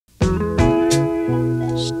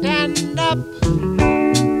Stand up.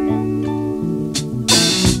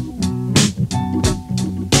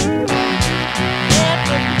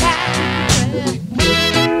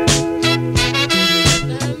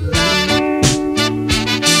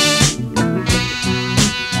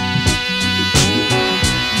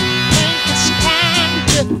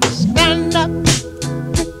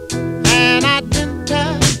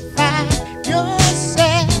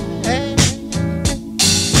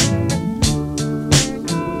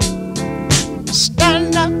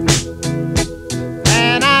 Stand up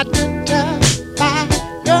and identify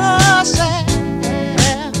yourself.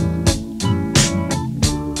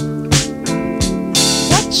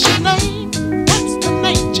 What's your name? What's the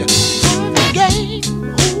nature of the game?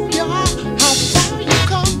 Who you are? How far you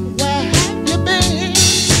come? Where have you been?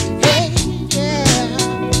 Hey, yeah.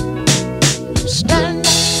 Stand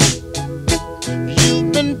up. You've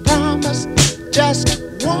been promised just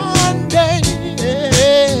one day.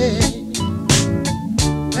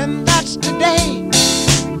 And that's today.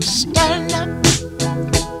 Stand up.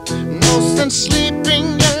 No sense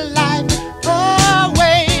sleeping your life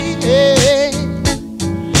away.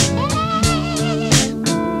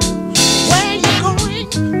 Where you going?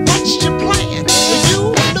 What's your plan? Are you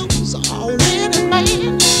a loser or winning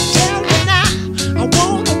man? Tell me now. I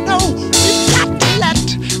wanna know. We've got to let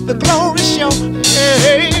the glory show.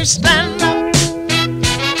 Hey, stand up.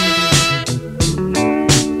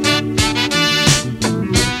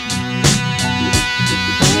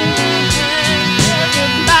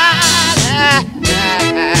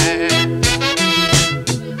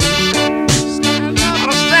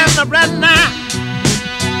 Right now,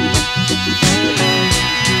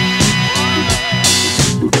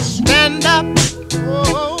 stand up.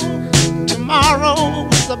 Oh,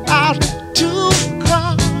 tomorrow's about to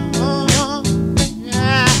come.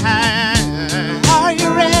 Are you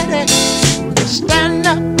ready? Stand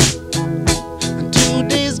up.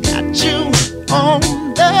 Today's got you on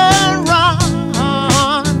the run.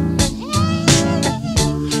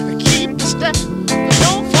 Keep the step.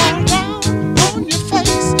 Don't fall down on your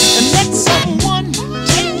face. Let someone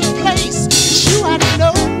take your place. You ought to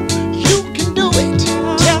know you can do it.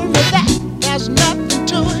 Tell me that there's nothing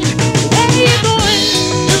to it. Where you going?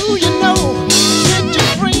 Do you know? Did your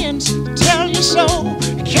friends tell you so?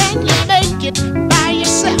 Can you make it by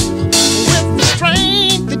yourself with the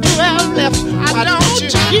strength that you have left? Why don't you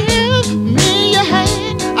give me your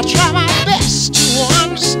hand? I try my best to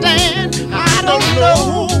understand. I don't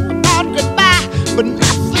know about goodbye, but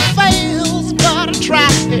nothing fails but a try.